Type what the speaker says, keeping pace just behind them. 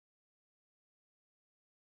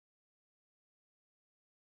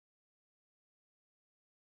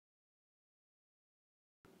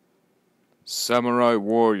Samurai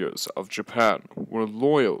warriors of Japan were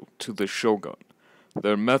loyal to the shogun.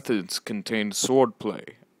 Their methods contained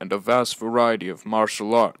swordplay and a vast variety of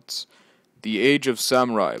martial arts. The age of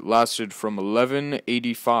samurai lasted from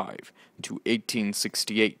 1185 to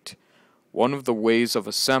 1868. One of the ways of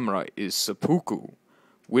a samurai is seppuku,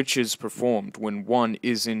 which is performed when one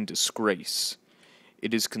is in disgrace.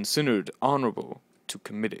 It is considered honorable to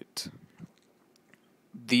commit it.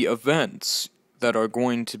 The events that are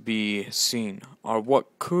going to be seen are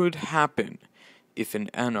what could happen if an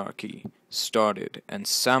anarchy started and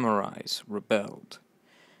samurais rebelled.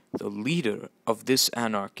 The leader of this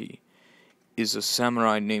anarchy is a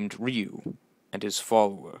samurai named Ryu and his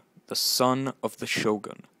follower, the son of the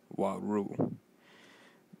shogun, Waru.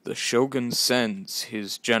 The shogun sends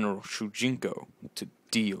his general Shujinko to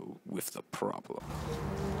deal with the problem.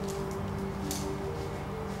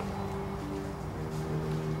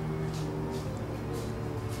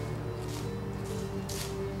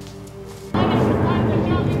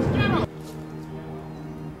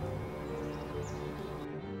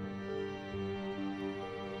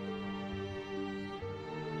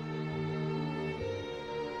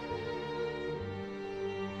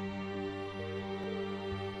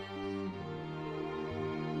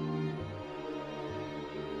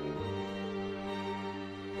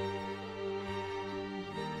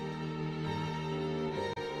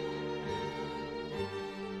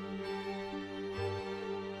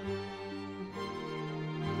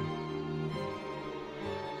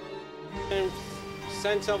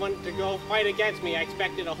 Send someone to go fight against me. I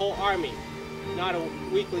expected a whole army, not a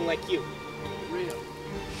weakling like you. Real.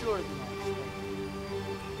 Sure the next thing.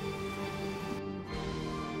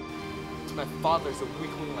 My father's a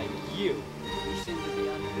weakling like you. You seem to be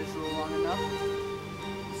under his rule long enough.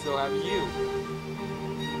 So have you.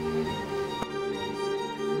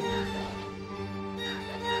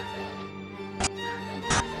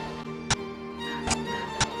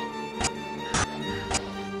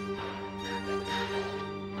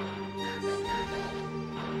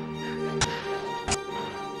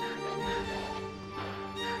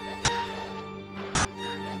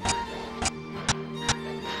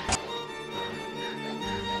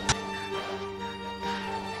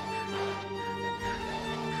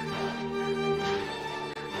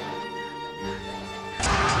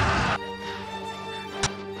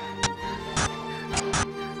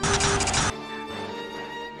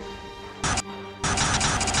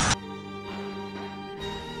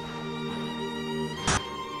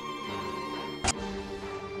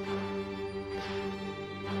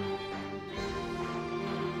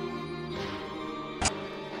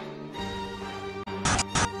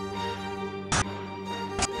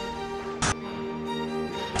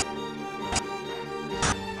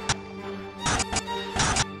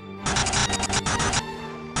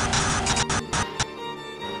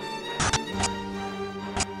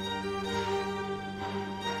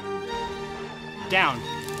 Down on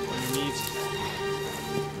your knees.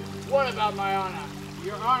 What about my honor?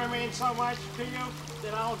 Your honor means so much to you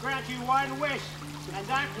that I will grant you one wish, and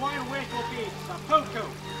that one wish will be seppuku.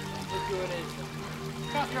 Seppuku it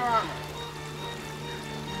is. Cuff your armor.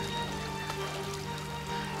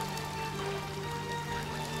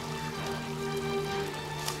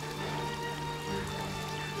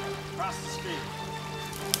 Cross the street.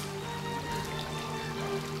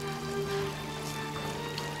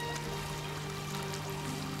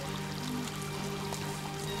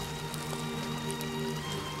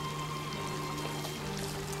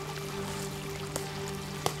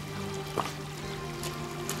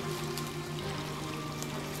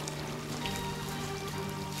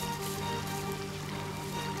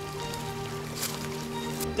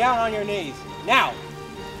 Down on your knees. Now!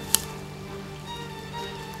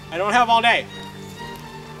 I don't have all day.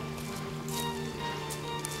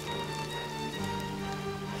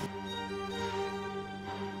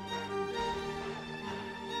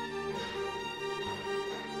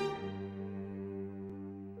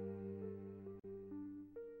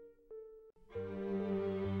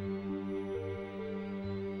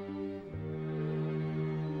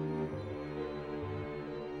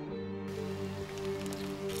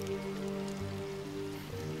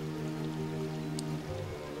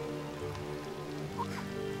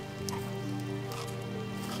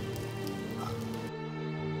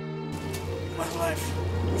 My life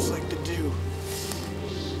was like the dew.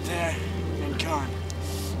 There and gone.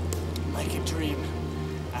 Like a dream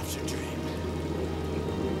after dream.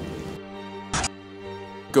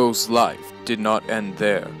 Go's life did not end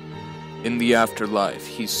there. In the afterlife,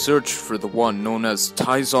 he searched for the one known as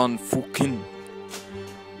Taizan Fukin.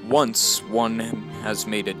 Once one has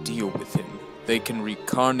made a deal with him, they can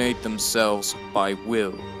reincarnate themselves by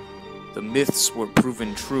will. The myths were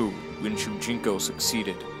proven true when Shujinko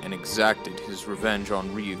succeeded and exacted his revenge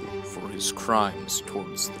on Ryu for his crimes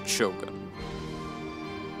towards the Shogun.